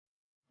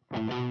For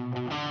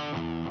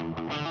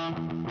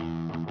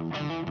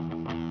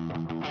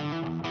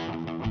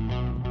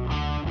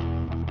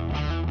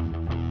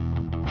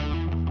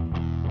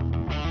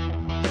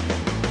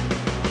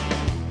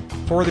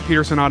the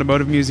Peterson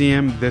Automotive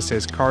Museum, this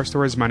is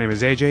CarStories. My name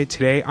is AJ.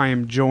 Today I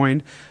am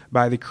joined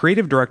by the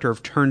Creative Director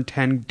of Turn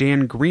 10,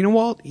 Dan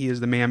Greenawalt. He is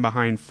the man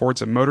behind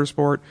Forza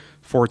Motorsport,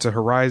 Forza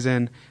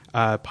Horizon,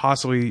 not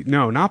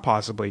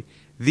possibly,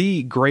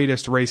 the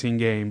greatest racing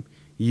game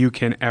you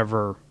can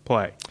ever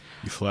play.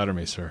 You flatter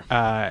me, sir.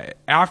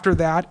 After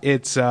that,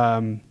 it's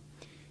the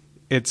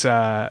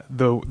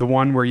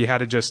one where you had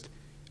to just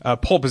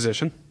pole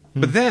position.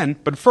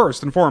 But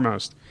first and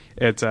foremost,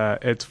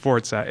 it's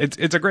Forza.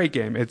 It's a great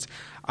game.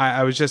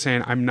 I was just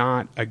saying, I'm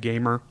not a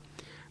gamer,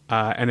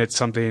 and it's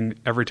something.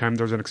 Every time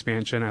there's an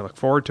expansion, I look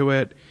forward to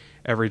it.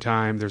 Every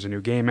time there's a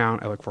new game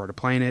out, I look forward to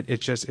playing it.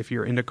 It's just, if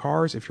you're into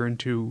cars, if you're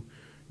into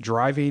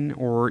driving,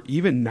 or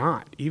even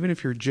not, even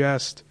if you're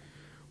just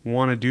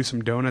want to do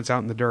some donuts out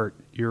in the dirt,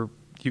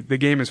 the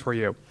game is for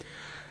you.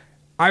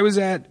 I was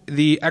at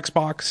the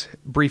Xbox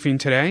briefing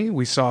today.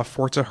 We saw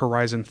Forza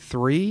Horizon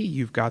 3.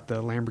 You've got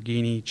the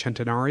Lamborghini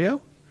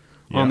Centenario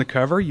on the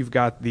cover. You've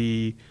got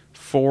the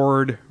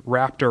Ford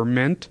Raptor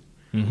Mint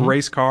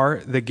race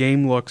car. The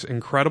game looks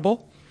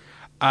incredible.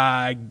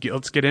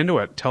 Let's get into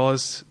it. Tell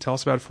us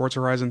about Forza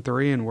Horizon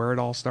 3 and where it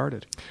all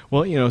started.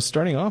 Well,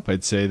 starting off,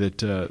 I'd say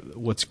that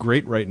what's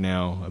great right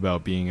now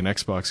about being an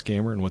Xbox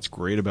gamer and what's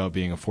great about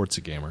being a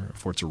Forza gamer, a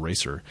Forza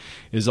racer,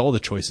 is all the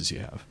choices you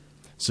have.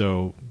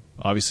 So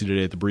obviously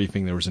today at the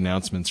briefing there was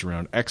announcements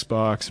around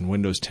Xbox and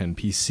Windows 10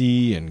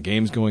 PC and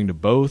games going to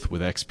both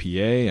with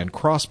XPA and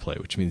crossplay,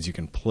 which means you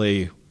can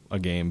play a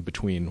game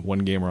between one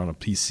gamer on a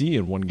PC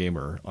and one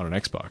gamer on an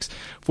Xbox.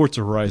 Forza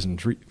Horizon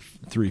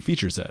 3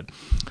 features that.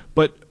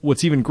 But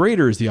what's even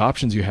greater is the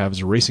options you have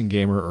as a racing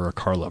gamer or a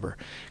car lover,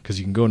 because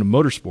you can go into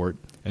motorsport,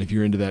 and if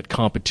you're into that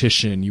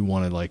competition, you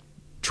want to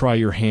try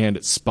your hand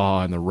at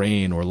Spa in the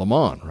rain or Le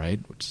Mans,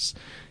 right? Which is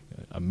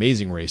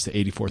amazing race. The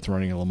 84th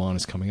running of Le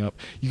Mans is coming up.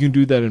 You can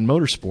do that in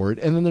motorsport,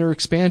 and then there are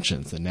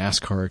expansions, the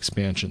NASCAR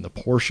expansion, the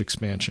Porsche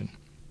expansion.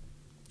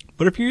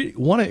 But if you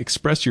want to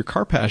express your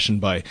car passion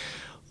by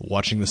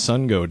watching the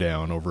sun go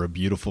down over a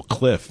beautiful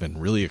cliff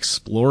and really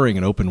exploring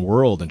an open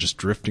world and just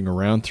drifting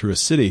around through a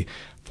city,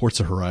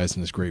 Forza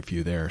Horizon is great for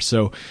you there.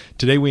 So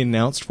today we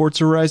announced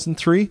Forza Horizon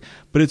 3,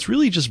 but it's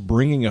really just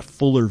bringing a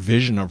fuller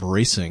vision of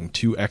racing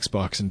to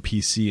Xbox and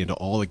PC and to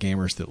all the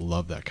gamers that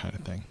love that kind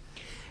of thing.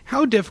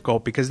 How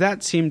difficult, because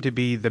that seemed to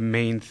be the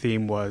main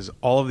theme, was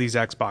all of these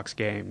Xbox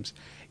games.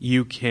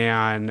 You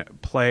can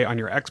play on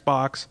your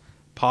Xbox,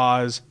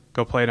 pause,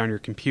 go play it on your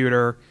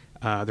computer.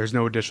 There's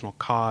no additional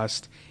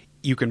cost.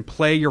 You can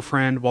play your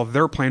friend while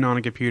they're playing on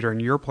a computer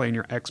and you're playing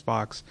your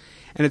Xbox.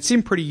 And it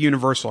seemed pretty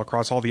universal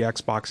across all the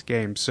Xbox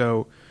games.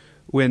 So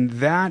when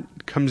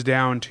that comes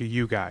down to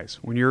you guys,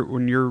 when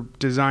you're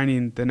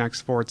designing the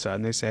next Forza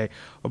and they say,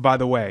 oh, by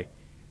the way,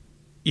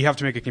 you have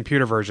to make a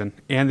computer version,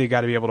 and they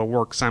got to be able to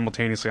work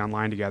simultaneously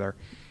online together.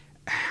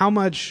 How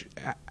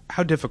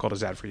difficult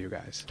is that for you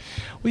guys?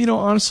 Well,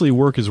 honestly,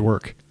 work is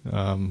work.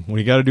 When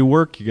you got to do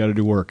work, you got to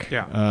do work.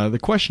 Yeah. The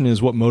question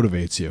is, what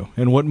motivates you?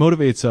 And what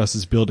motivates us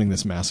is building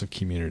this massive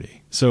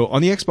community. So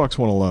on the Xbox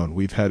One alone,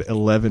 we've had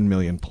 11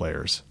 million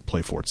players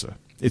play Forza.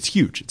 It's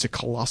huge. It's a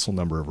colossal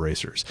number of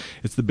racers.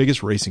 It's the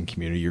biggest racing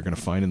community you're going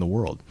to find in the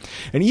world.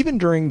 And even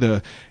during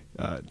the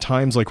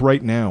times like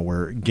right now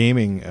where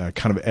gaming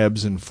kind of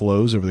ebbs and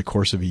flows over the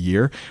course of a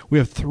year, we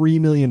have 3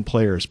 million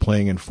players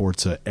playing in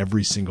Forza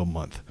every single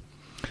month.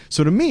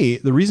 So to me,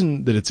 the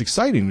reason that it's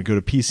exciting to go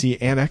to PC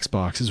and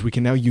Xbox is we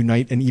can now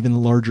unite an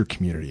even larger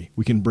community.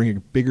 We can bring a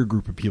bigger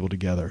group of people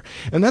together.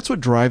 And that's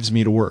what drives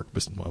me to work,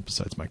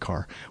 besides my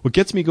car. What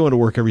gets me going to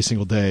work every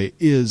single day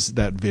is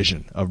that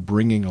vision of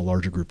bringing a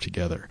larger group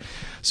together.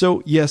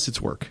 So yes,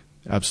 it's work.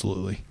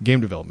 Absolutely. Game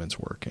development's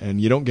work.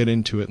 And you don't get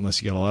into it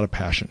unless you got a lot of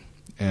passion.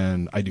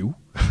 And I do,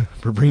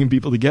 for bringing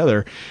people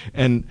together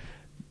and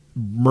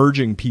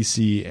merging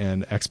PC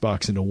and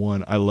Xbox into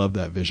one. I love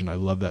that vision. I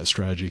love that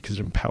strategy because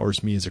it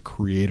empowers me as a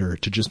creator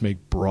to just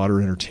make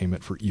broader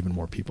entertainment for even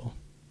more people.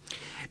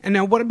 And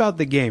now what about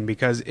the game?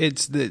 Because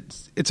it's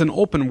an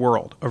open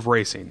world of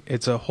racing.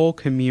 It's a whole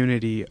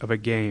community of a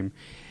game.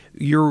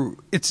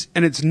 It's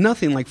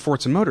nothing like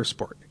Forza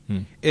Motorsport.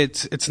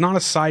 It's not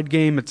a side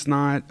game. It's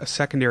not a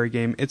secondary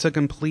game. It's a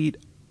complete,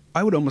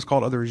 I would almost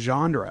call it other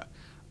genre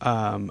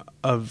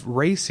of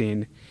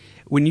racing.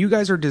 When you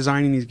guys are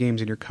designing these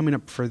games and you're coming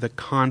up for the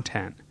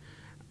content,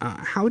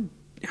 how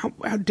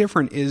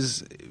different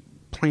is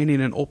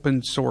planning an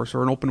open source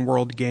or an open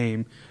world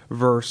game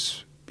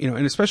versus,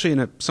 and especially in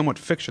a somewhat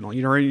fictional,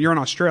 you're in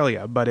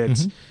Australia, but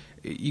it's,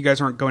 you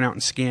guys aren't going out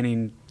and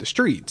scanning the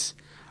streets,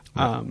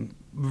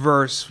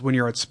 versus when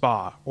you're at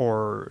Spa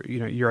or,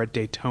 you're at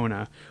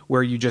Daytona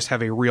where you just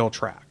have a real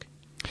track.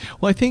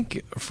 Well, I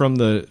think from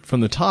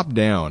the top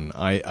down,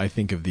 I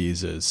think of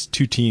these as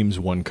two teams,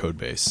 one code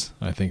base.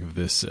 I think of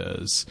this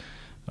as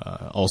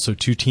Also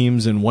 2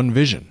 teams and 1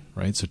 vision,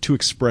 right? So 2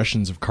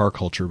 expressions of car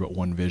culture, but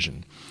 1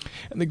 vision.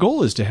 And the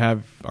goal is to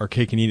have our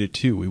cake and eat it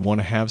too. We want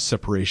to have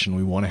separation.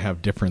 We want to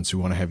have difference.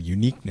 We want to have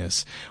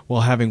uniqueness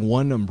while having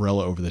one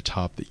umbrella over the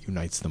top that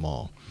unites them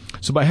all.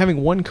 So by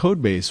having one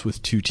code base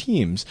with 2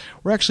 teams,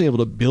 we're actually able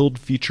to build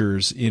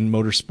features in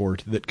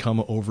Motorsport that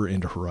come over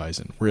into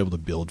Horizon. We're able to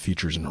build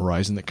features in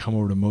Horizon that come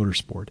over to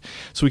Motorsport.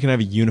 So we can have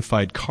a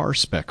unified car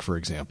spec, for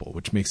example,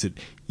 which makes it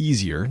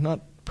easier,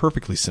 not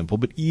perfectly simple,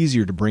 but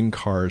easier to bring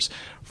cars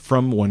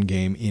from one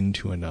game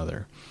into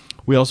another.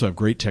 We also have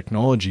great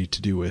technology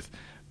to do with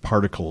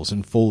particles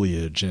and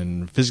foliage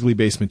and physically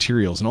based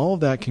materials, and all of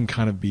that can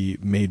kind of be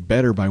made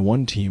better by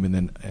one team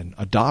and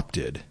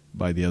adopted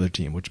by the other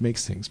team, which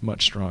makes things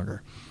much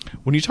stronger.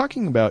 When you're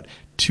talking about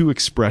 2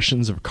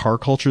 expressions of car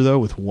culture, though,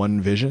 with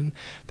 1 vision,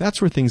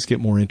 that's where things get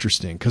more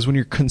interesting, because when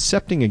you're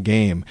concepting a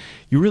game,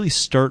 you really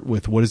start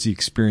with what is the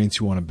experience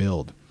you want to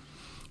build.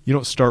 You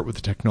don't start with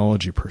the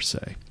technology per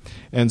se.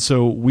 And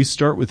so we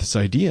start with this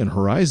idea in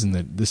Horizon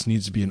that this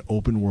needs to be an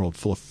open world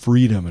full of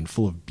freedom and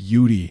full of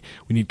beauty.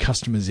 We need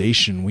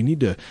customization. We need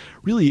to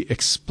really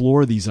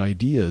explore these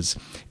ideas.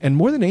 And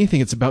more than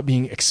anything, it's about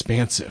being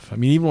expansive. I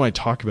mean, even when I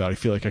talk about it, I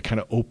feel like I kind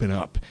of open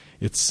up.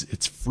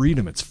 It's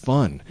freedom. It's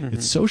fun. Mm-hmm.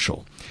 It's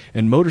social.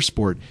 And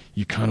Motorsport,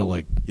 you kind of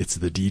like, it's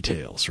the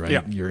details, right?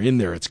 Yeah. You're in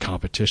there. It's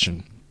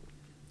competition.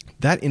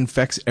 That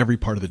infects every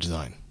part of the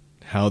design.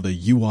 How the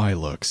UI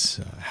looks,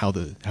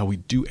 how we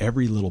do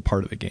every little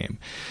part of the game.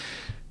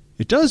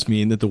 It does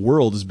mean that the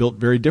world is built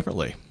very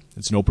differently.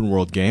 It's an open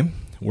world game,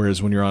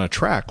 whereas when you're on a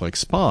track like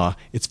Spa,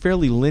 it's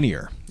fairly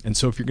linear. And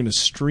so if you're going to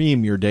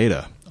stream your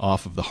data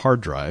off of the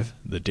hard drive,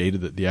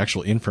 the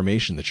actual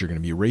information that you're going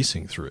to be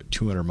racing through at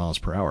 200 miles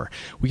per hour,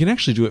 we can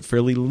actually do it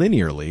fairly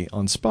linearly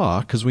on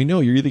Spa because we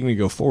know you're either going to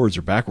go forwards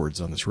or backwards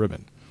on this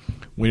ribbon.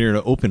 When you're in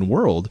an open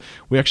world,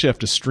 we actually have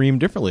to stream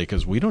differently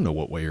because we don't know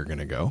what way you're going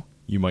to go.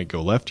 You might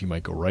go left, you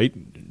might go right,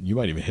 you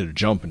might even hit a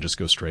jump and just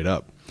go straight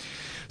up.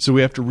 So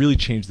we have to really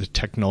change the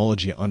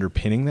technology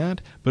underpinning that,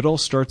 but it all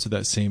starts with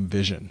that same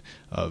vision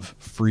of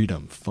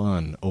freedom,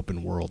 fun,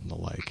 open world, and the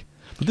like.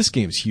 But this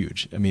game's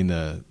huge. I mean,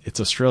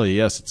 it's Australia,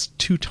 yes, it's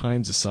 2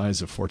 times the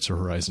size of Forza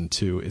Horizon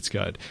 2. It's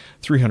got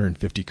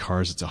 350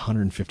 cars. It's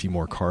 150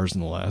 more cars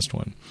than the last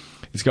one.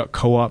 It's got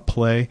co-op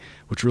play,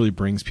 which really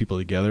brings people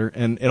together.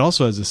 And it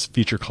also has this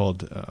feature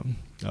called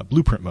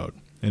Blueprint Mode.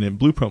 And in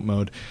Blueprint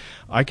Mode,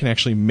 I can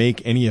actually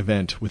make any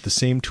event with the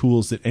same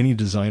tools that any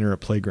designer at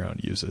Playground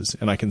uses.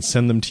 And I can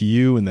send them to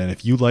you, and then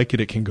if you like it,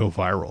 it can go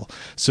viral.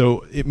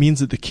 So it means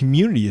that the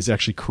community is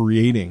actually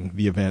creating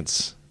the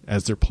events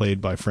as they're played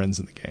by friends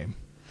in the game.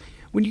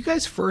 When you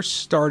guys first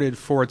started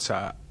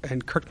Forza,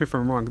 and correct me if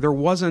I'm wrong, there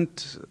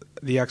wasn't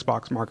the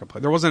Xbox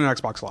Marketplace. There wasn't an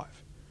Xbox Live.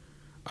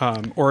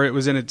 Or it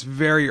was in its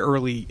very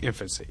early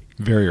infancy.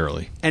 Very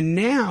early. And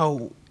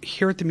now,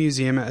 here at the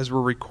museum, as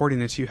we're recording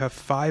this, you have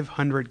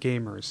 500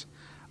 gamers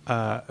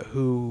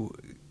who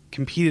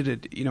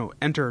competed,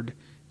 entered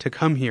to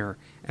come here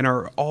and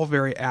are all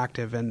very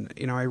active. And,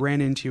 I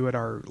ran into you at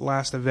our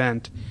last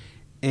event,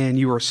 and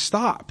you were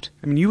stopped.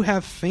 I mean, you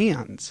have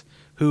fans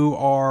who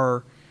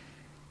are...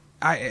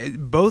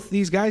 both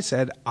these guys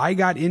said, I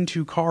got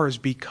into cars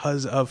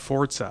because of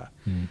Forza.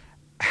 Mm.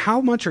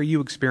 How much are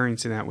you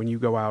experiencing that when you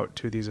go out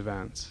to these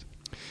events?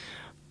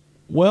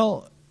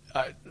 Well,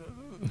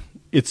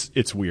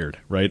 it's weird,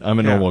 right? I'm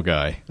a normal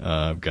guy.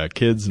 I've got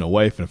kids and a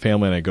wife and a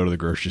family, and I go to the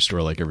grocery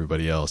store like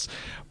everybody else.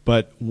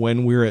 But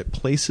when we're at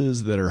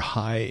places that are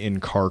high in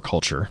car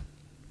culture,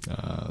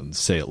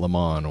 say at Le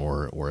Mans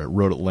or at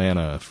Road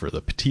Atlanta for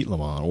the Petit Le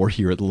Mans or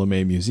here at the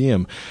LeMay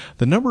Museum,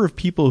 the number of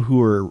people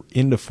who are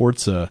into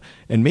Forza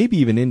and maybe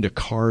even into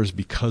cars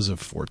because of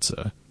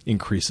Forza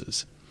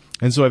increases.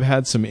 And so I've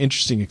had some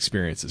interesting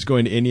experiences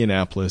going to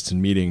Indianapolis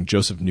and meeting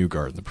Joseph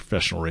Newgarden, the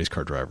professional race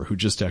car driver, who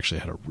just actually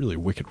had a really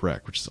wicked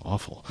wreck, which is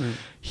awful. Mm.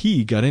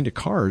 He got into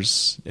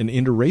cars and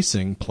into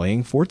racing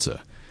playing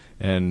Forza.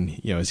 And,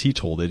 as he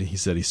told it, he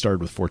said he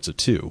started with Forza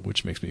 2,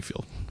 which makes me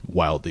feel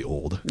wildly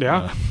old.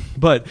 Yeah.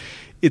 But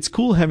it's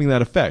cool having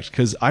that effect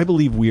because I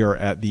believe we are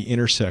at the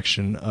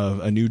intersection of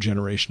a new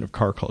generation of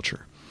car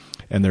culture.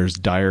 And there's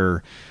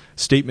dire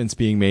statements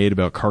being made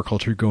about car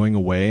culture going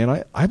away.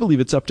 And I believe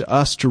it's up to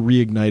us to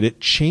reignite it,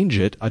 change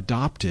it,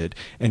 adopt it,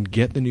 and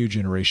get the new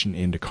generation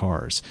into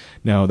cars.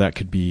 Now, that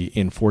could be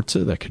in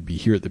Forza. That could be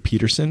here at the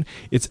Peterson.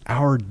 It's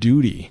our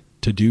duty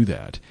to do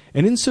that.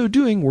 And in so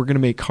doing, we're going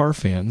to make car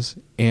fans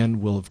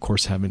and will, of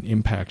course, have an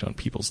impact on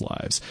people's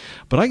lives.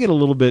 But I get a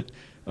little bit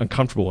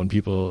uncomfortable when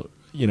people,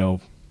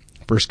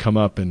 first come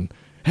up and,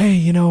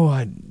 hey,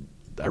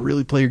 I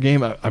really play your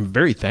game. I'm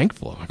very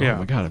thankful. I'm like, oh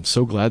my God, I'm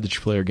so glad that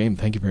you play our game.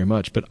 Thank you very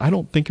much. But I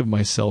don't think of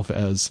myself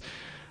as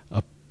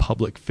a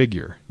public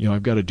figure.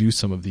 I've got to do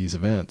some of these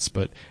events.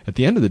 But at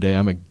the end of the day,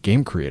 I'm a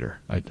game creator.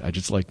 I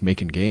just like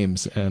making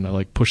games, and I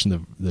like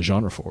pushing the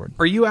genre forward.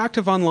 Are you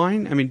active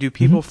online? I mean, do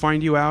people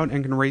find you out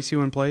and can race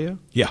you and play you?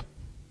 Yeah.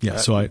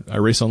 So I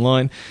race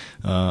online.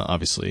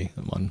 Obviously,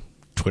 I'm on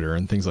Twitter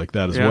and things like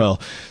that as well.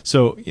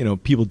 So,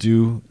 people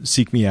do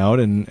seek me out,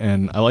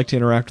 and I like to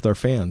interact with our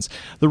fans.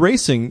 The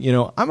racing,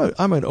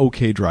 I'm an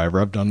okay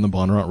driver. I've done the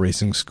Bonnarott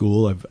Racing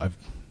School. I've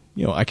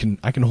I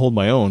can hold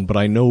my own, but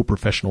I know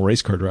professional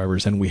race car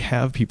drivers, and we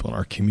have people in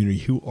our community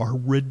who are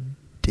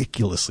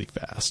ridiculously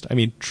fast. I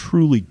mean,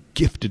 truly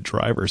gifted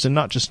drivers, and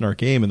not just in our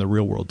game, in the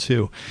real world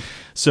too.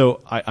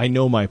 So I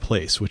know my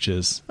place, which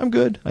is I'm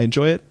good. I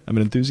enjoy it. I'm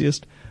an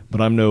enthusiast,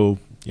 but I'm no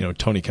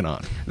Tony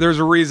Kanaan. There's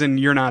a reason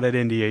you're not at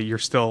India. You're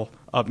still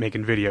up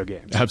making video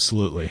games.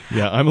 Absolutely.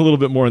 Yeah, I'm a little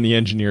bit more on the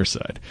engineer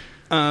side.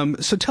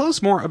 So tell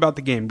us more about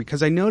the game,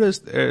 because I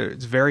noticed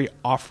it's very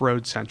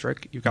off-road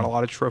centric. You've got a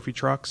lot of trophy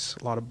trucks,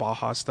 a lot of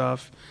Baja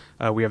stuff.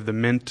 We have the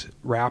Mint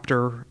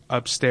Raptor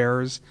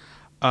upstairs.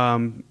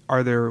 Can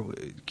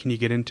you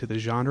get into the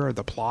genre,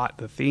 the plot,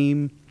 the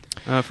theme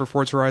for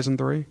Forza Horizon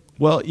 3?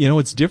 Well,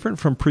 it's different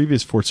from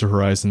previous Forza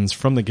Horizons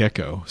from the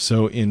get-go.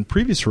 So in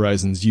previous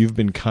Horizons, you've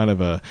been kind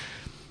of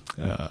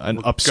an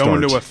upstart.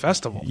 Going to a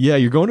festival. Yeah,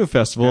 you're going to a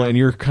festival, and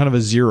you're kind of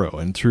a zero.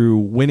 And through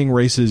winning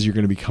races, you're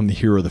going to become the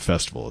hero of the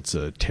festival. It's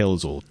a tale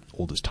as old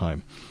as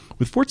time.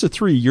 With Forza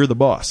 3, you're the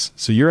boss.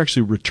 So you're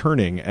actually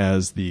returning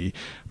as the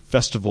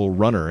festival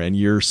runner, and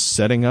you're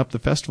setting up the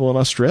festival in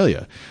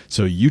Australia.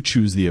 So you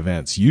choose the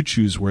events, you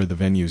choose where the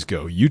venues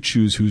go, you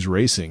choose who's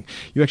racing.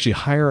 You actually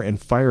hire and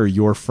fire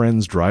your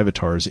friends'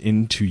 drivatars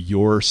into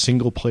your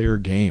single player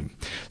game.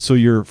 So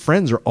your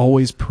friends are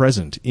always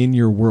present in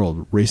your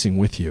world racing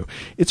with you.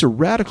 It's a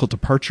radical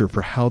departure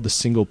for how the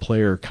single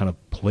player kind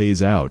of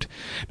plays out.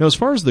 Now, as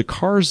far as the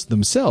cars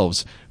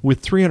themselves,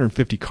 with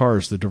 350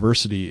 cars, the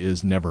diversity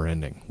is never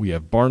ending. We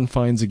have barn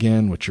finds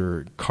again, which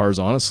are cars,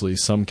 honestly,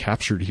 some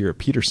captured here at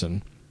Peterson,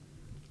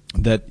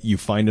 that you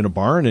find in a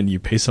barn and you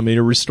pay somebody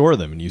to restore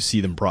them, and you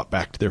see them brought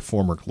back to their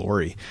former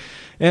glory.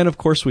 And of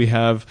course, we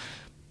have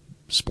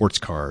sports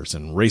cars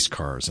and race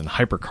cars and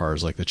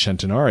hypercars like the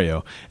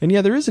Centenario. And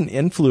yeah, there is an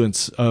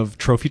influence of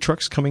trophy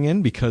trucks coming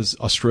in, because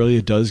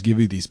Australia does give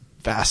you these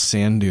vast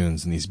sand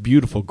dunes and these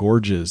beautiful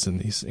gorges and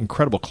these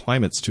incredible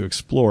climates to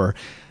explore.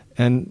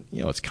 And,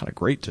 it's kind of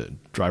great to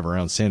drive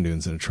around sand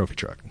dunes in a trophy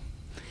truck.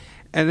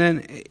 And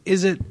then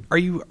are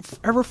you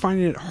ever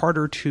finding it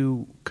harder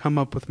to come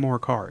up with more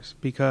cars?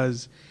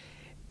 Because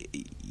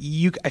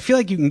I feel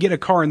like you can get a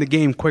car in the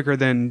game quicker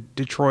than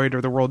Detroit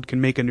or the world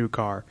can make a new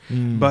car.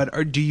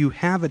 But do you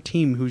have a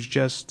team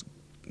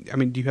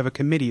do you have a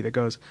committee that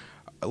goes,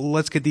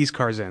 let's get these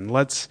cars in.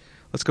 Let's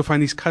go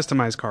find these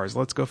customized cars.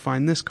 Let's go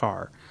find this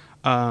car.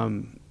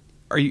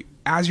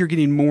 As you're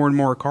getting more and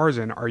more cars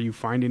in, are you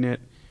finding it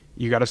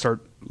you got to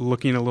start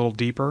looking a little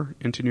deeper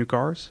into new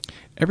cars?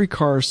 Every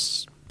car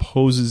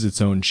poses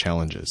its own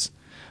challenges.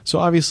 So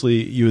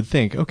obviously you would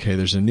think, okay,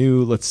 there's a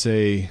new, let's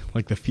say,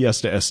 like the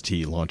Fiesta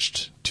ST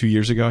launched 2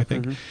 years ago, I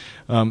think.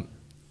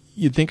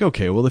 You'd think,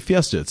 okay, well, the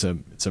Fiesta,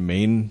 it's a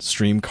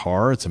mainstream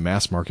car. It's a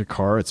mass market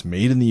car. It's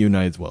made in the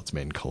it's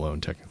made in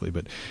Cologne technically,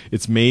 but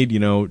it's made,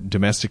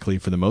 domestically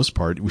for the most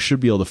part. We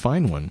should be able to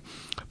find one.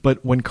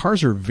 But when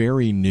cars are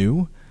very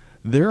new,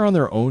 they're on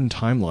their own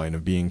timeline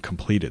of being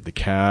completed, the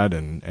CAD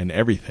and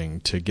everything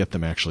to get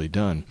them actually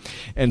done.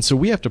 And so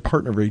we have to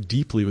partner very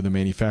deeply with a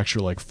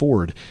manufacturer like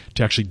Ford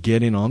to actually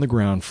get in on the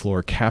ground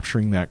floor,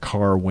 capturing that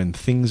car when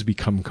things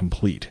become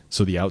complete.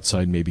 So the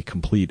outside may be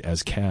complete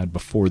as CAD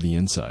before the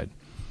inside.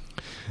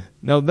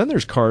 Now, then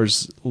there's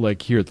cars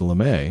like here at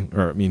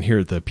the here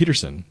at the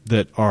Peterson,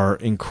 that are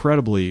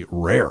incredibly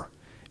rare.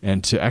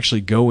 And to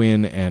actually go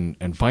in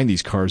and find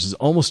these cars is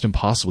almost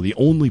impossible. The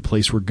only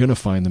place we're going to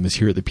find them is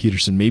here at the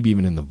Peterson, maybe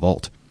even in the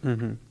vault.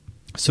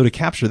 So to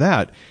capture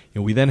that,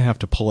 we then have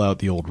to pull out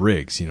the old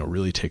rigs,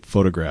 really take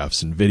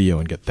photographs and video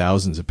and get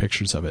thousands of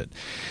pictures of it.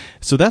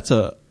 So that's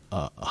a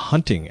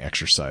hunting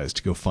exercise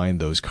to go find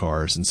those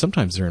cars. And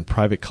sometimes they're in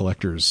private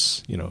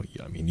collectors,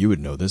 you would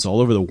know this, all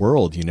over the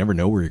world. You never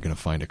know where you're going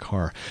to find a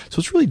car. So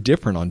it's really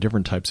different on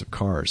different types of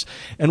cars.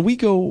 And we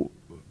go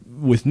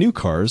with new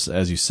cars,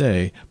 as you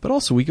say, but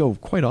also we go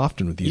quite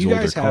often with these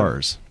older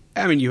cars.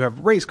 You have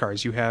race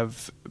cars. You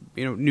have,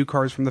 new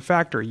cars from the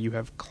factory. You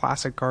have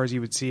classic cars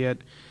you would see at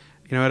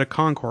a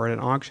Concours, at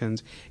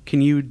auctions.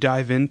 Can you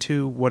dive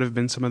into what have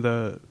been some of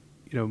the,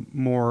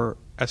 more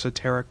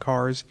esoteric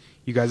cars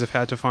you guys have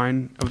had to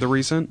find of the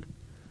recent?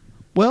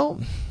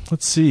 Well,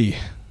 let's see.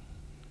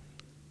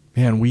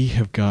 Man, we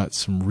have got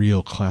some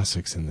real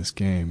classics in this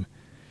game.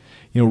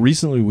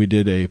 Recently we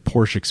did a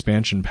Porsche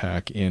expansion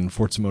pack in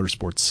Forza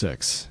Motorsport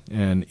 6,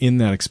 and in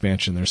that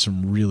expansion there's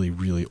some really,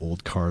 really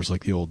old cars,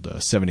 like the old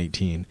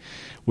 718,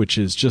 which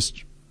is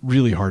just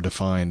really hard to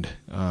find.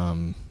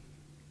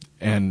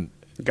 And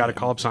got to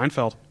call up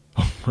Seinfeld.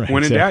 Right,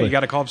 when in doubt, you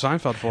got to call up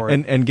Seinfeld for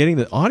it. And getting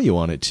the audio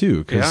on it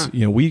too, because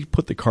we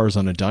put the cars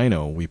on a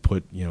dyno. We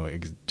put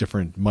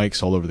different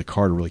mics all over the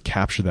car to really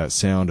capture that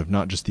sound of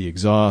not just the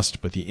exhaust,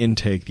 but the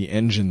intake, the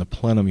engine, the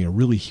plenum.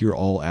 Really hear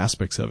all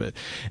aspects of it.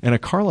 And a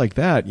car like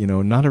that,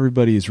 not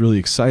everybody is really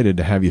excited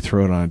to have you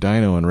throw it on a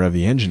dyno and rev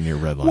the engine near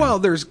red line. Well,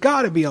 there's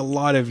got to be a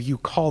lot of, you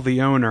call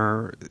the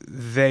owner,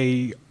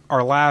 they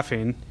are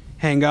laughing,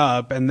 hang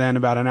up, and then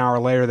about an hour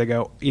later they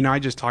go, I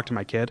just talked to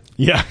my kid.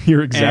 Yeah,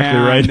 you're exactly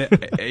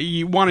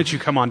right. Why don't you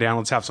come on down?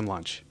 Let's have some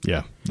lunch.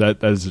 Yeah,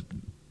 that is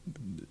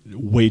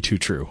way too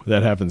true.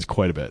 That happens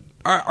quite a bit.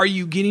 Are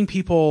you getting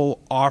people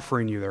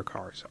offering you their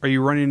cars? Are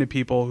you running into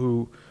people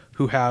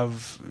who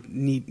have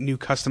new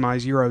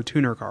customized Euro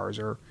tuner cars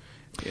or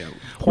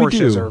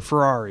Porsches or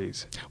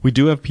Ferraris? We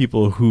do have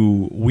people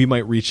who we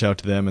might reach out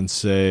to them and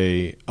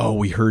say, "Oh,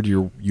 we heard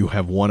you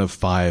have one of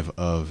 5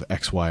 of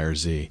X, Y, or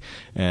Z."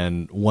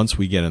 And once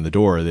we get in the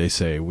door, they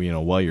say,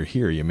 "While you're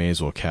here, you may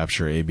as well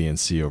capture A, B, and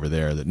C over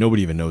there that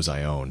nobody even knows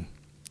I own."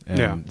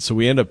 And so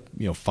we end up,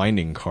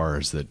 finding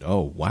cars that,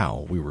 oh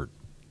wow, we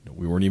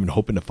weren't even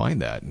hoping to find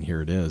that, and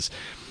here it is.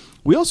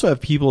 We also have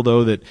people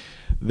though that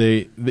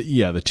the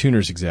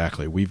tuners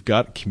exactly. We've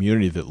got a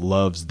community that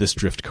loves this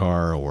drift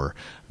car or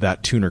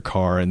that tuner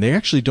car, and they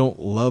actually don't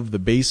love the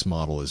base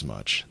model as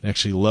much. They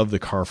actually love the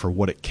car for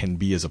what it can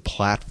be as a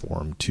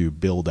platform to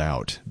build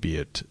out, be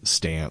it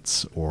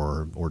stance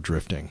or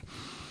drifting.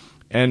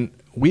 And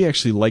we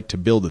actually like to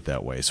build it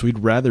that way. So we'd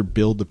rather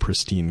build the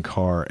pristine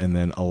car and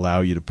then allow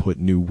you to put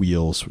new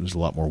wheels. There's a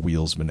lot more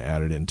wheels been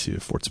added into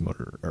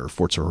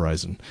Forza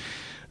Horizon.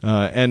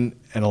 And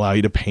allow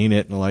you to paint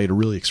it and allow you to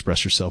really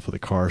express yourself with a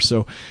car.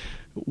 So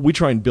we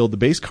try and build the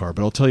base car,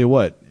 but I'll tell you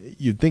what,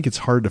 you'd think it's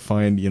hard to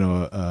find,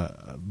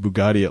 a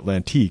Bugatti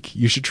Atlantique.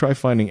 You should try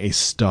finding a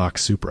stock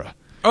Supra.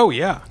 Oh,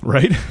 yeah.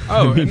 Right?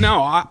 Oh,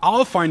 no,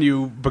 I'll find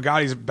you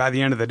Bugattis by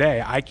the end of the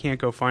day. I can't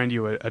go find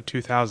you a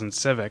 2000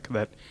 Civic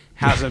that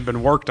hasn't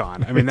been worked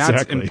on. I mean,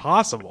 that's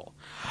impossible.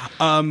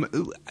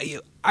 I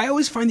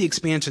always find the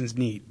expansions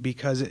neat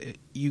because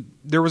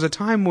there was a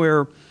time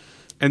where,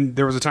 and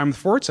there was a time with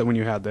Forza when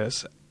you had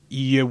this,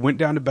 you went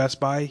down to Best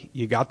Buy,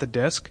 you got the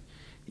disc,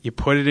 you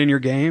put it in your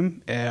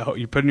game,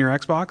 you put it in your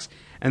Xbox,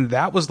 and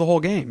that was the whole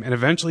game. And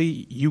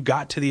eventually you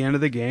got to the end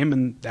of the game,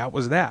 and that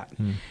was that.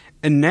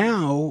 And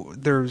now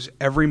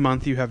every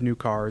month you have new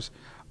cars.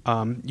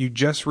 You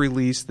just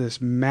released this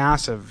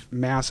massive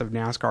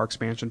NASCAR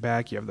expansion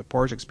pack. You have the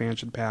Porsche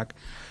expansion pack.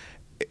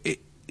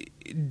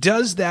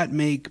 Does that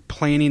make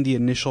planning the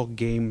initial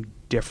game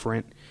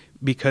different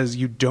because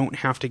you don't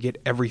have to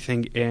get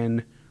everything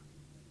in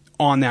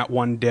on that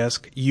one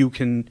disc? You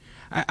can.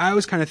 I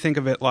always kind of think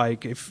of it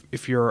like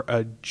if you're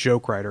a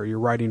joke writer, you're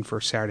writing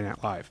for Saturday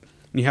Night Live,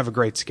 and you have a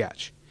great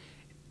sketch.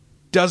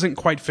 Doesn't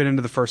quite fit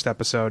into the first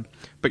episode,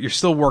 but you're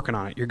still working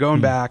on it. You're going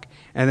back,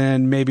 and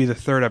then maybe the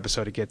third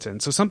episode it gets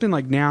in. So something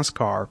like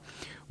NASCAR,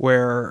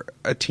 where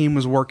a team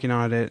was working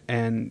on it,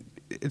 and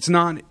it's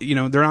not, they're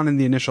not in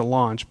the initial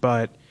launch,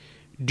 but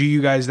do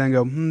you guys then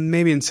go,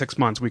 maybe in 6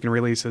 months we can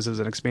release this as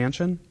an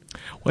expansion?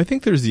 Well, I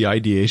think there's the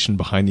ideation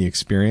behind the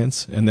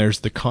experience, and there's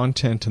the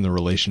content and the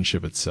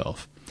relationship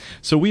itself.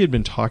 So we had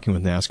been talking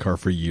with NASCAR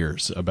for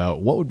years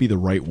about what would be the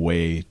right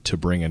way to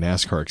bring a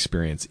NASCAR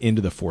experience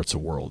into the Forza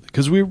world,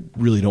 because we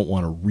really don't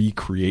want to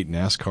recreate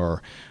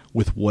NASCAR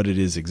with what it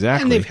is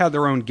exactly. And they've had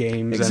their own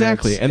games.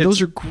 Exactly, and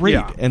those are great.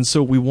 Yeah. And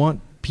so we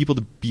want people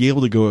to be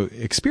able to go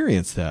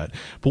experience that.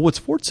 But what's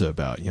Forza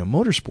about?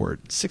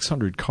 Motorsport,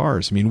 600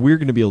 cars. I mean, we're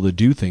going to be able to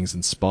do things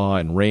in Spa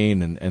and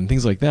rain and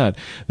things like that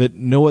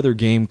no other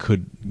game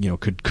could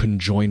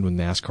conjoin with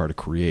NASCAR to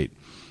create.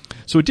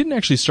 So it didn't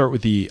actually start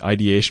with the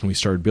ideation we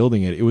started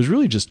building it. It was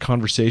really just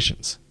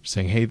conversations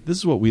saying, hey, this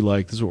is what we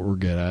like. This is what we're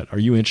good at. Are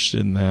you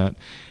interested in that?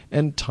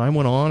 And time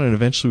went on, and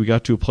eventually we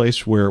got to a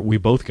place where we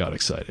both got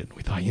excited.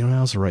 We thought,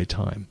 now's the right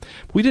time.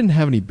 But we didn't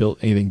have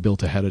anything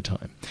built ahead of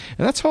time.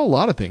 And that's how a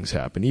lot of things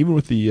happen, even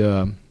with the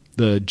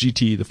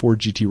Ford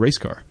GT race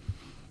car.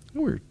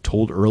 We were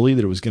told early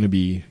that it was going to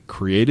be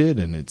created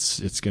and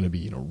it's going to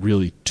be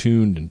really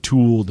tuned and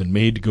tooled and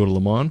made to go to Le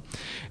Mans.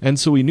 And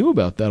so we knew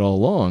about that all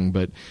along,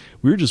 but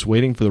we were just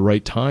waiting for the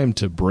right time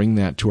to bring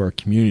that to our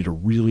community to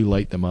really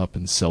light them up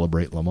and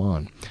celebrate Le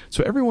Mans.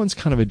 So everyone's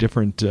kind of a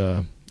different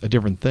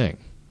thing.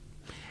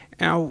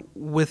 Now,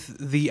 with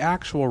the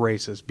actual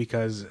races,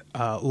 because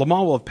Le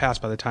Mans will have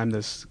passed by the time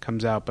this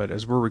comes out, but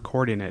as we're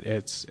recording it,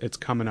 it's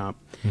coming up,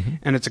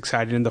 and it's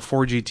exciting. And the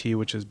 4GT,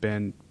 which has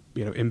been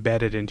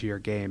embedded into your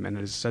game and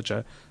is such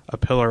a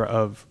pillar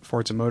of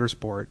Forza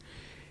Motorsport,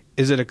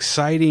 is it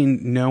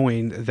exciting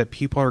knowing that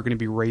people are going to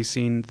be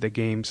racing the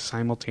game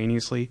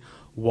simultaneously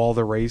while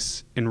the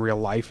race in real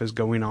life is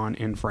going on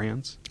in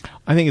France?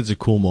 I think it's a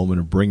cool moment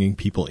of bringing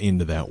people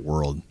into that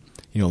world.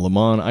 Le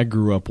Mans, I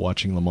grew up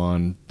watching Le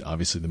Mans,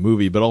 obviously the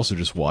movie, but also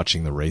just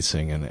watching the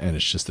racing, and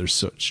it's just, there's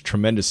such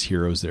tremendous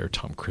heroes there,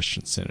 Tom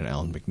Christensen and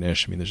Alan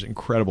McNish. I mean, there's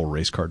incredible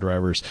race car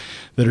drivers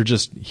that are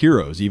just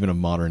heroes, even of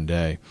modern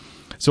day.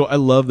 So I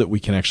love that we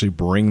can actually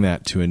bring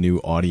that to a new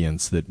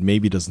audience that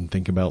maybe doesn't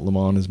think about Le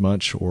Mans as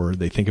much, or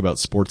they think about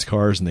sports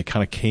cars and they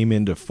kind of came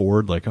into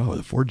Ford like, oh,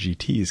 the Ford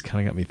GTs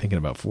kind of got me thinking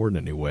about Ford in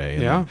a new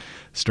way. And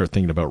start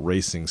thinking about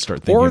racing, start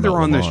thinking about Or they're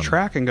on Le this Mans.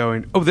 track and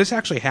going, oh, this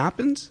actually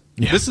happens?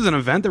 Yeah. This is an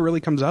event that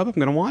really comes up? I'm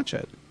going to watch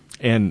it.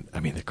 And, I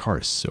mean, the car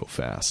is so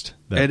fast.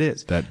 It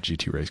is. That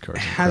GT race car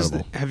is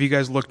incredible. Have you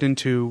guys looked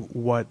into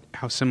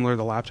how similar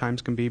the lap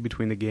times can be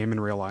between the game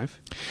and real life?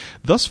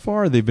 Thus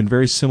far, they've been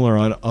very similar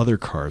on other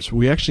cars.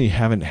 We actually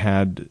haven't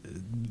had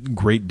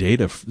great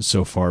data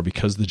so far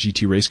because the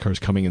GT race car is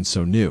coming in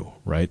so new,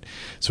 right?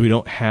 So we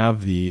don't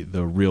have the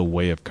real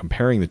way of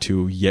comparing the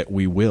two, yet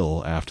we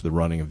will after the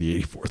running of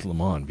the 84th Le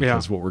Mans,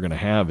 because what we're going to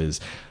have is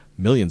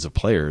millions of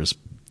players,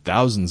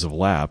 thousands of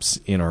laps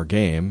in our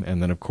game,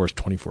 and then, of course,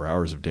 24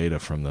 hours of data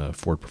from the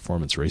Ford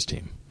Performance race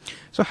team.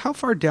 So how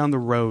far down the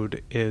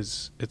road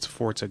is its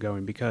Forza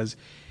going? Because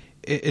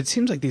it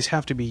seems like these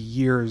have to be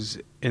years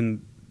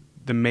in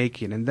the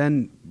making. And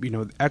then,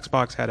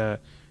 Xbox had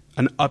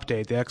an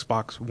update, the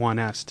Xbox One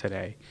S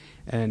today,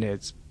 and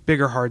it's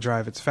bigger hard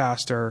drive, it's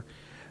faster.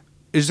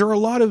 Is there a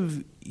lot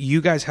of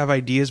you guys have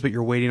ideas but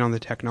you're waiting on the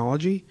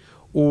technology?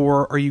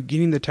 Or are you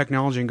getting the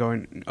technology and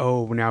going,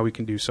 oh, now we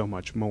can do so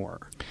much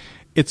more?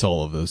 It's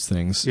all of those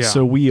things. Yeah.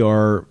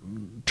 So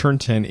Turn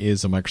 10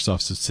 is a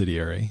Microsoft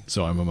subsidiary,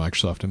 so I'm a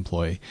Microsoft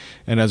employee.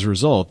 And as a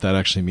result, that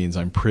actually means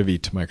I'm privy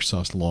to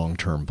Microsoft's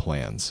long-term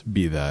plans,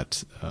 be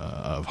that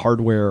of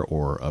hardware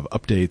or of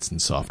updates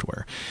and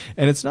software.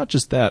 And it's not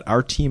just that.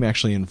 Our team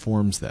actually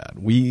informs that.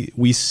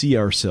 We see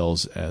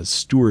ourselves as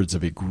stewards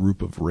of a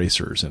group of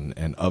racers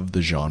and of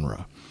the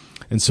genre.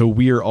 And so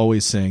we are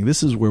always saying,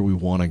 this is where we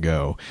want to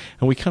go.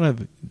 And we kind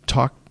of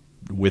talk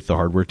with the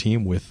hardware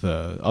team, with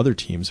other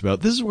teams about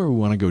this is where we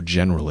want to go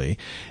generally.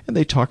 And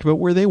they talk about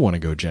where they want to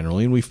go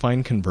generally, and we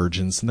find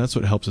convergence, and that's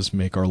what helps us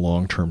make our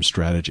long-term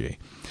strategy.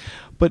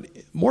 But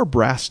more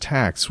brass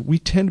tacks, we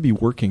tend to be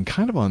working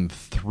kind of on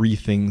three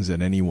things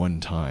at any one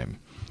time.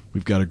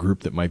 We've got a group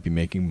that might be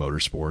making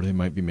Motorsport, they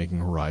might be making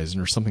Horizon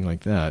or something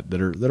like that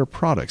are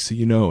products that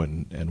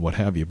and what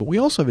have you. But we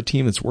also have a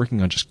team that's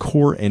working on just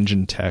core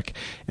engine tech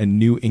and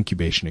new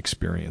incubation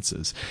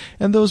experiences.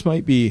 And those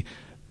might be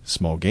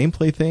small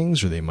gameplay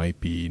things, or they might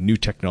be new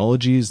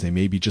technologies. They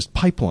may be just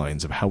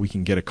pipelines of how we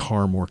can get a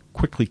car more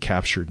quickly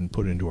captured and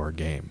put into our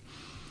game.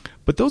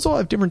 But those all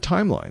have different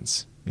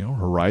timelines.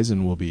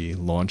 Horizon will be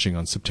launching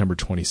on September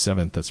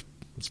 27th. That's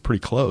pretty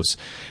close.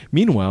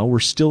 Meanwhile, we're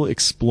still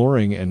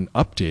exploring and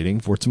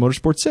updating Forza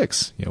Motorsport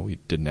 6. We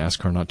did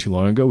NASCAR not too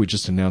long ago. We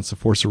just announced the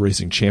Forza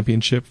Racing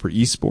Championship for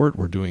eSport.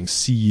 We're doing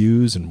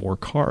CUs and more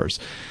cars.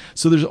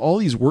 So there's all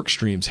these work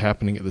streams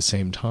happening at the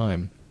same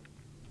time.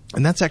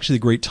 And that's actually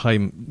a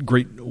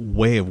great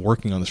way of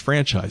working on this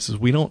franchise. Is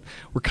we're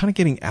kind of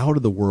getting out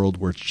of the world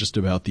where it's just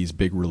about these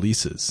big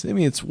releases. I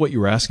mean, it's what you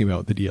were asking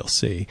about with the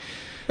DLC.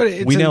 But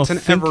it's an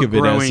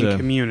ever-growing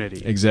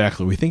community.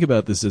 Exactly. We think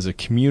about this as a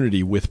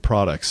community with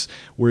products,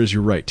 whereas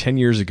you're right, 10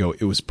 years ago,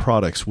 it was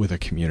products with a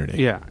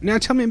community. Yeah. Now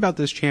tell me about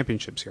this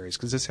championship series,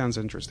 because this sounds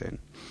interesting.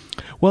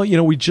 Well,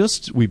 we've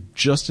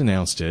just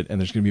announced it, and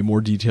there's going to be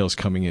more details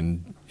coming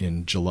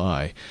in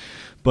July.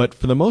 But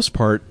for the most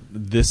part,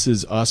 this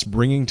is us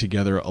bringing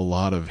together a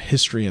lot of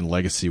history and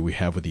legacy we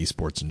have with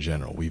esports in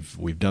general.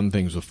 We've done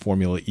things with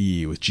Formula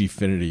E, with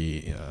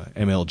Gfinity,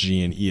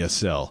 MLG, and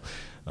ESL.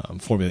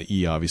 Formula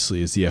E,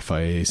 obviously, is the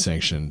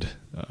FIA-sanctioned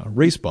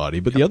race body,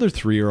 but the other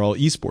three are all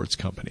esports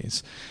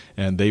companies,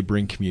 and they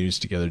bring communities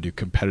together to do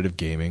competitive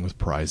gaming with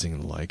prizing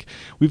and the like.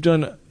 We've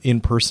done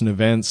in-person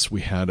events.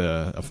 We had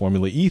a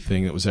Formula E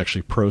thing that was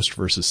actually Prost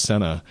versus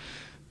Senna,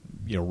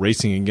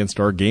 racing against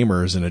our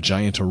gamers in a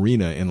giant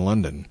arena in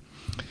London.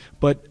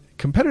 But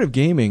competitive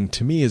gaming,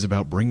 to me, is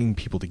about bringing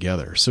people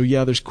together. So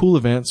yeah, there's cool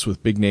events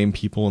with big name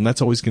people, and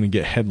that's always going to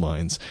get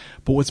headlines.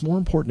 But what's more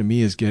important to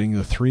me is getting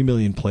the 3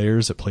 million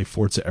players that play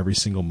Forza every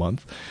single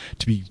month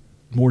to be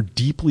more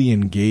deeply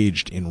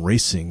engaged in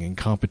racing and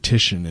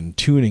competition and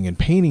tuning and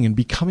painting and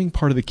becoming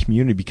part of the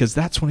community, because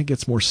that's when it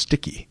gets more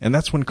sticky. And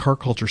that's when car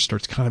culture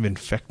starts kind of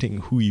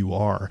infecting who you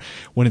are,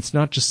 when it's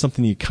not just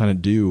something you kind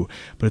of do,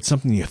 but it's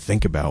something you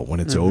think about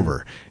when it's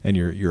over and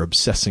you're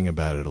obsessing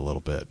about it a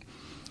little bit.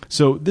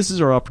 So this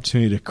is our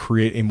opportunity to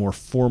create a more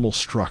formal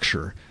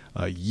structure,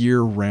 a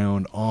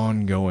year-round,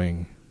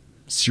 ongoing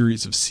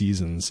series of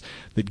seasons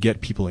that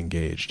get people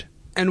engaged.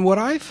 And what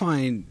I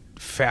find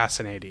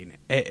fascinating,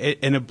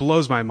 and it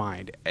blows my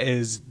mind,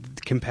 is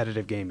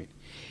competitive gaming.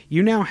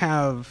 You now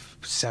have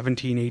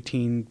 17,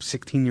 18,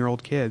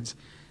 16-year-old kids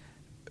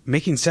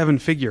making seven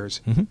figures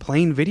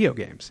playing video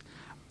games.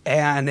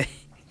 And,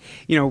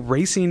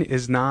 racing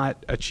is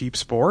not a cheap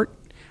sport.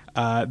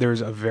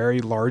 There's a very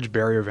large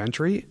barrier of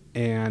entry,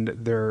 and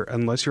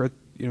unless you're at,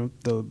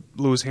 the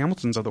Lewis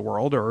Hamiltons of the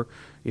world or,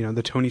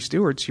 the Tony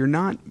Stewarts, you're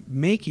not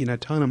making a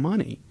ton of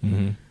money.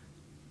 Mm-hmm.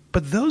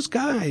 But those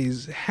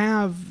guys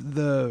have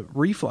the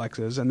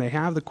reflexes and they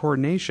have the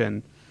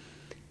coordination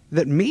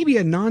that maybe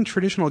a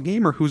non-traditional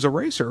gamer who's a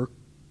racer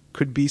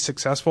could be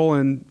successful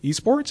in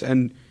esports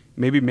and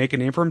maybe make a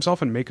name for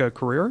himself and make a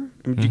career.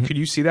 I mean, could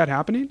you see that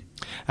happening?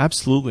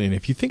 Absolutely. And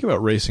if you think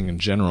about racing in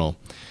general,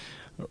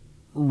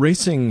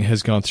 racing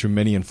has gone through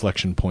many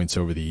inflection points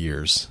over the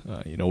years.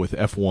 With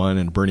F1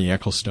 and Bernie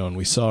Ecclestone,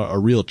 we saw a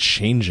real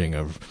changing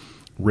of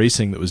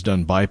racing that was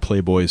done by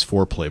playboys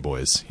for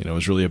playboys.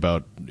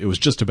 It was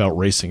just about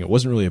racing. It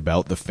wasn't really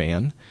about the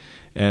fan.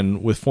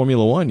 And with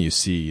Formula One, you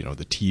see,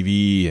 the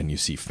TV and you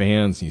see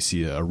fans and you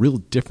see a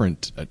real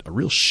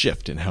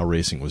shift in how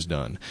racing was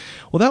done.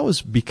 Well, that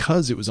was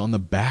because it was on the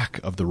back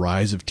of the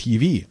rise of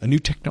TV, a new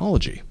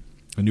technology,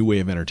 a new way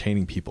of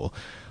entertaining people.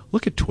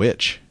 Look at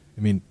Twitch.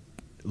 I mean,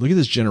 look at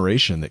this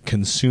generation that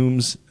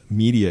consumes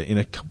media in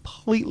a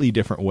completely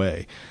different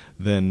way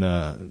than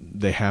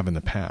they have in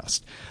the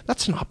past.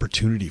 That's an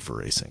opportunity for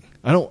racing.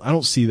 I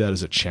don't see that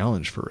as a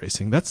challenge for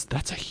racing.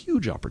 That's a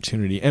huge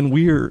opportunity, and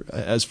we're,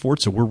 as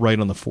Forza, we're right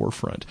on the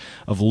forefront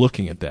of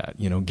looking at that.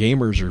 You know,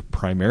 gamers are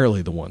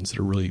primarily the ones that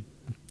are really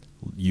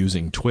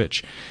using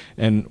Twitch,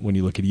 and when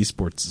you look at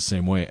esports, it's the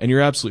same way. And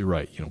you're absolutely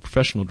right. You know,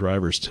 professional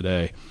drivers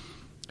today,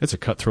 it's a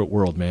cutthroat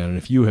world, man. And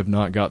if you have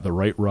not got the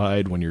right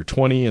ride when you're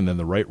 20, and then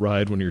the right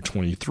ride when you're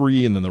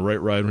 23, and then the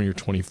right ride when you're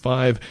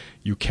 25,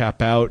 you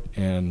cap out,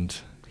 and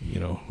you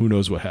know, who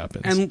knows what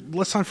happens. And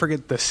let's not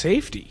forget the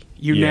safety.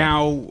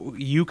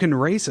 You can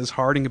race as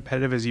hard and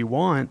competitive as you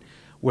want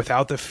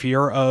without the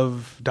fear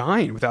of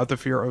dying, without the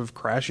fear of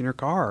crashing your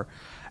car.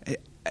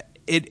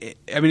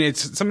 I mean,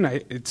 it's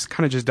something it's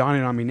kind of just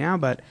dawning on me now,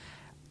 but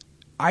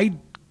I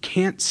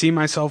can't see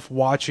myself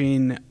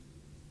watching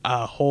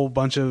a whole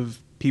bunch of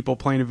people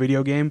playing a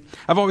video game.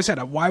 I've always said,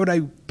 why would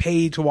I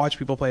pay to watch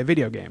people play a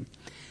video game?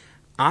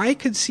 I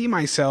could see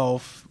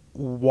myself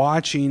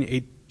watching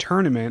a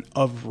tournament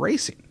of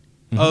racing,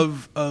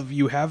 of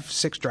you have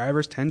 6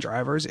 drivers, 10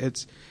 drivers.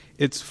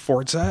 It's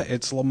Forza,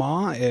 it's Le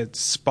Mans, it's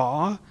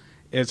Spa,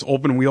 it's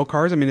open wheel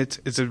cars. I mean, it's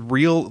as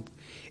real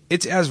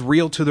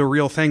to the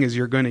real thing as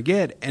you're going to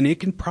get, and it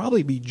can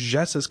probably be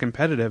just as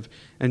competitive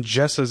and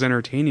just as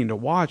entertaining to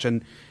watch.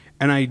 And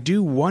I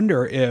do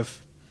wonder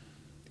if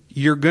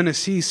you're going to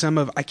see some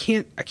of, I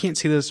can't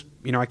see this,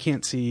 you know, I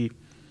can't see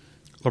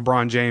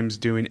LeBron James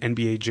doing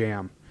NBA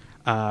Jam,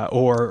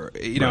 or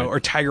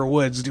Tiger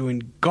Woods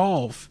doing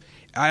golf.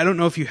 I don't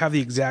know if you have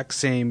the exact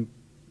same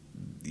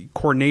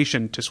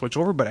coordination to switch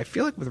over, but I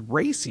feel like with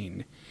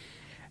racing,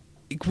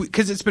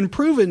 because it's been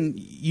proven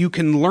you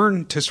can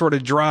learn to sort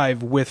of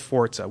drive with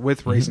Forza,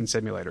 with racing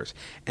simulators,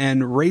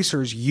 and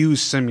racers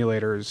use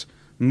simulators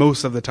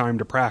most of the time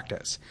to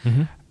practice.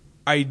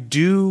 I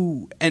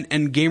do, and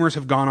gamers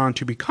have gone on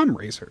to become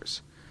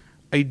racers.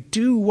 I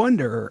do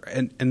wonder,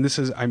 and this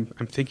is, I'm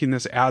thinking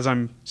this as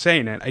I'm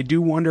saying it, I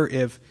do wonder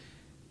if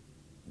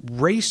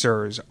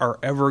racers are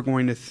ever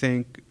going to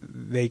think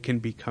they can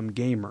become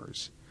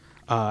gamers,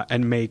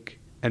 and make,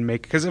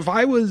 because if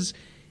I was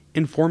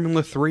in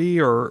Formula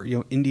 3 or, you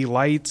know, Indy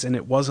Lights and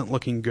it wasn't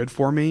looking good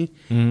for me,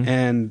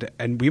 and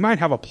we might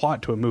have a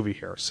plot to a movie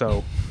here,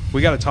 so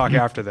we got to talk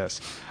after this.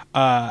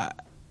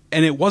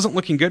 And it wasn't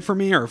looking good for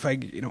me, or if I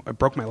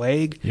broke my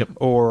leg,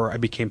 or I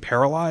became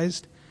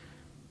paralyzed,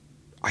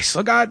 I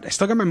still got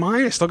my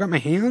mind, I still got my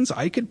hands.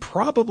 I could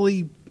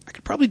probably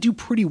do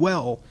pretty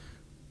well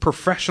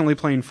professionally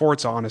playing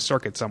Forza on a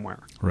circuit somewhere.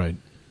 Right.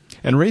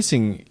 And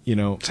racing, you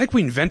know, it's like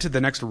we invented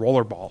the next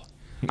rollerball.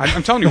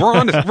 I'm telling you, we're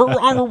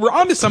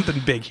on to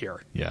something big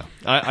here. Yeah,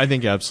 I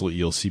think absolutely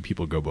you'll see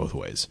people go both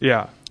ways.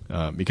 Yeah,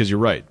 because you're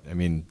right. I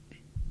mean,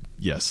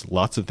 yes,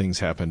 lots of things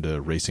happen to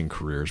racing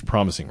careers,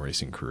 promising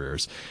racing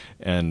careers,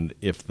 and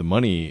if the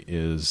money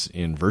is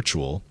in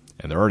virtual,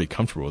 and they're already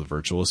comfortable with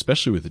virtual,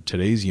 especially with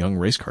today's young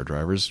race car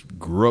drivers,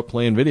 grew up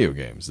playing video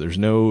games. There's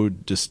no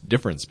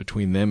difference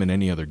between them and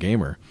any other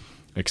gamer,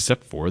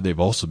 except for they've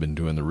also been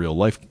doing the real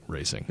life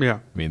racing. Yeah,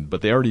 I mean,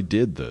 but they already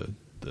did the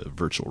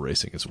virtual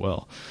racing as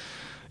well.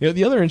 You know,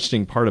 the other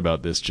interesting part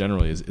about this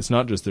generally is it's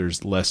not just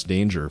there's less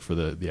danger for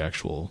the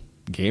actual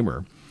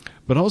gamer,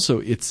 but also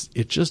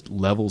it just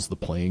levels the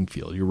playing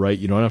field. You're right.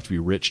 You don't have to be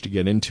rich to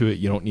get into it.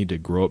 You don't need to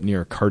grow up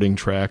near a karting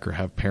track or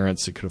have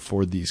parents that could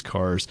afford these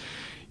cars.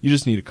 You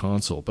just need a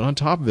console. But on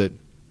top of it,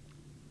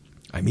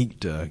 I meet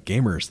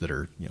gamers that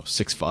are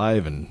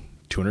 6'5" and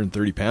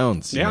 230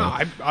 pounds.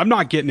 Yeah, I'm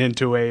not getting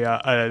into a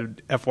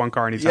F1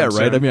 car anytime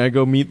soon. Yeah, right. I mean, I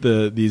go meet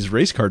these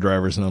race car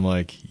drivers, and I'm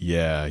like,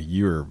 yeah,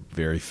 you're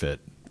very fit.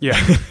 Yeah.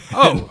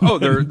 Oh,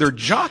 they're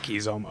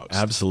jockeys almost.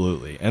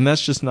 Absolutely. And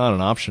that's just not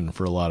an option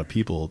for a lot of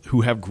people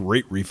who have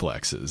great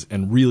reflexes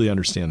and really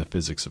understand the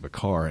physics of a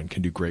car and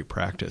can do great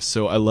practice.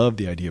 So I love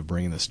the idea of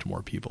bringing this to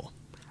more people.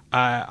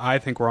 I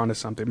think we're onto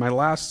something. My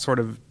last sort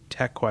of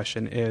tech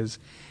question is,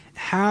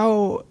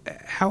 how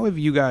have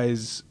you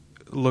guys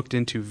looked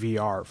into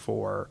VR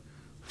for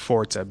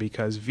Forza?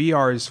 Because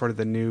VR is sort of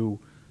the new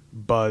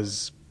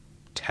buzz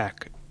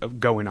tech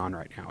going on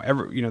right now.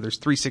 There's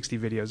 360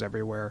 videos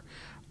everywhere.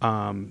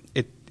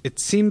 It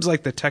seems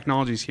like the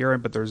technology's here,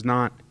 but there's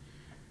not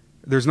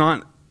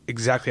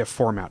exactly a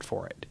format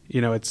for it.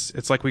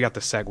 It's like we got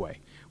the Segway.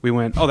 We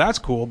went, oh, that's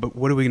cool, but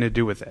what are we going to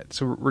do with it?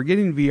 So we're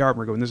getting VR, and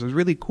we're going, this is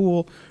really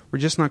cool. We're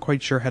just not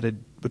quite sure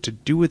what to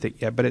do with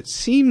it yet. But it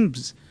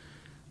seems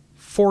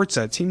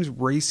Forza, it seems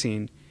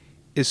racing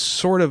is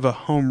sort of a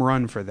home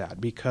run for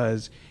that,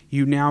 because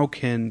you now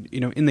can,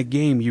 in the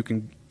game,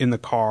 in the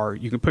car,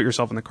 you can put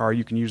yourself in the car,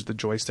 you can use the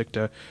joystick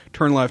to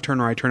turn left,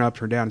 turn right, turn up,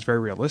 turn down. It's very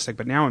realistic.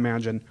 But now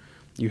imagine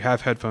you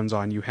have headphones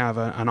on, you have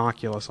an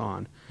Oculus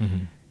on.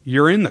 Mm-hmm.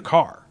 You're in the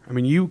car. I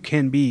mean, you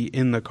can be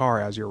in the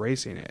car as you're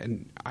racing it.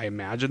 And I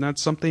imagine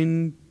that's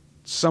something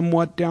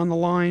somewhat down the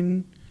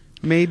line,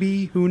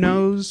 maybe. Who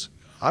knows?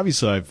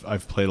 Obviously,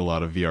 I've played a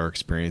lot of VR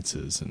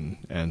experiences,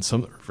 and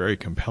some are very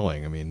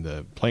compelling. I mean,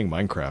 playing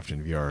Minecraft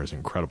in VR is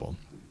incredible.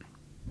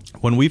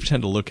 when we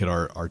tend to look at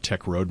our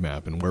tech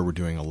roadmap and where we're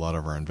doing a lot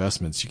of our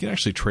investments, you can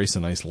actually trace a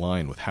nice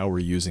line with how we're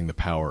using the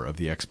power of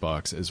the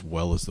Xbox as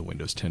well as the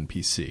Windows 10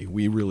 PC.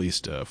 We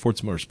released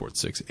Forza Motorsport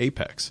 6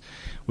 Apex,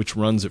 which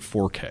runs at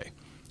 4K.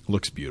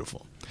 Looks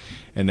beautiful.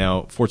 And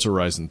now Forza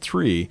Horizon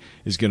 3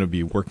 is going to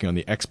be working on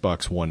the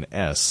Xbox One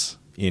S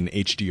in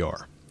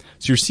HDR.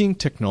 So you're seeing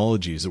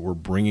technologies that we're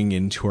bringing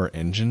into our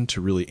engine to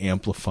really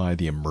amplify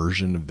the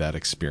immersion of that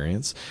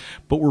experience.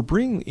 But we're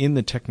bringing in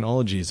the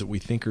technologies that we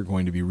think are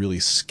going to be really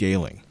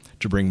scaling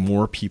to bring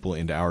more people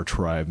into our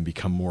tribe and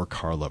become more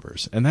car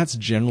lovers. And that's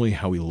generally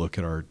how we look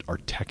at our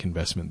tech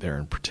investment there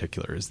in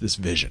particular, is this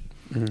vision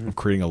of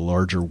creating a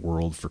larger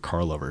world for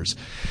car lovers.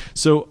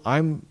 So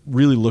I'm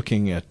really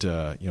looking at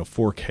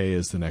 4K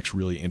as the next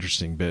really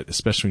interesting bit,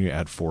 especially when you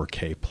add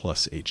 4K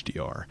plus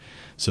HDR.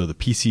 So the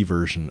PC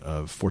version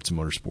of Forza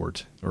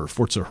Motorsport, or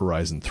Forza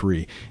Horizon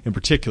 3 in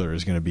particular,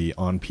 is going to be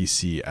on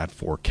PC at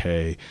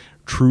 4K,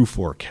 true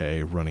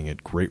 4K, running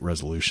at great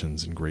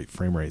resolutions and great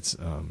frame rates.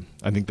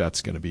 I think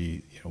that's going to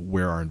be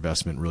where our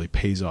investment really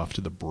pays off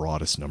to the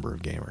broadest number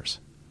of gamers.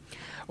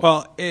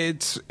 Well,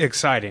 it's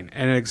exciting,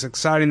 and it's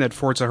exciting that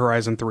Forza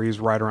Horizon 3 is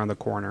right around the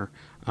corner.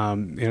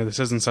 This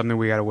isn't something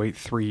we got to wait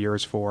 3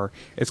 years for.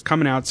 It's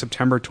coming out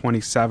September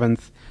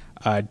 27th.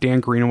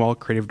 Dan Greenawalt,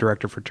 Creative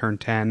Director for Turn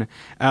 10,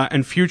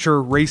 and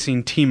future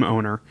racing team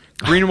owner,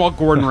 Greenawalt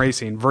Gordon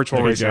Racing,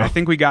 virtual racing. I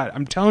think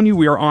I'm telling you,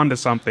 we are on to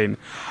something.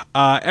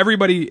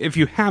 Everybody, if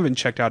you haven't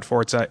checked out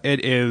Forza,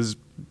 it is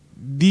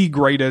the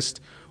greatest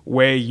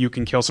way you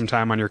can kill some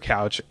time on your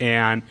couch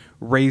and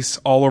race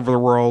all over the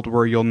world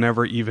where you'll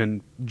never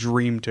even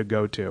dream to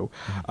go to.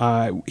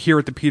 Here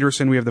at the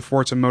Peterson, we have the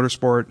Forza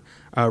Motorsport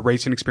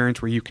racing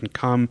experience where you can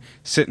come,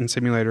 sit in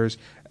simulators,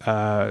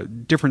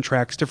 different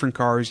tracks, different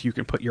cars. You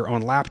can put your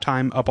own lap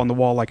time up on the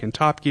wall like in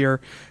Top Gear.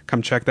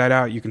 Come check that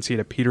out. You can see it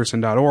at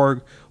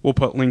peterson.org. We'll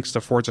put links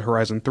to Forza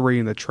Horizon 3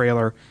 in the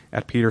trailer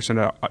at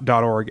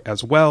peterson.org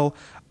as well.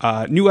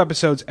 New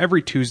episodes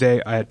every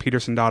Tuesday at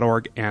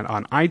peterson.org and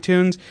on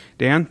iTunes.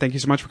 Dan, thank you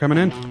so much for coming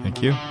in.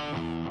 Thank you.